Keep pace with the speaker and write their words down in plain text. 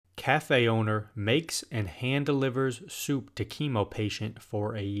Cafe owner makes and hand delivers soup to chemo patient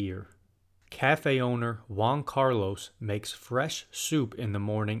for a year. Cafe owner Juan Carlos makes fresh soup in the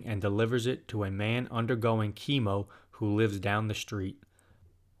morning and delivers it to a man undergoing chemo who lives down the street.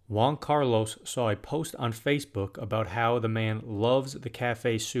 Juan Carlos saw a post on Facebook about how the man loves the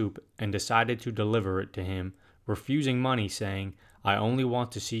cafe soup and decided to deliver it to him, refusing money, saying, "I only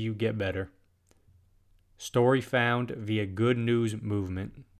want to see you get better." Story found via Good News Movement.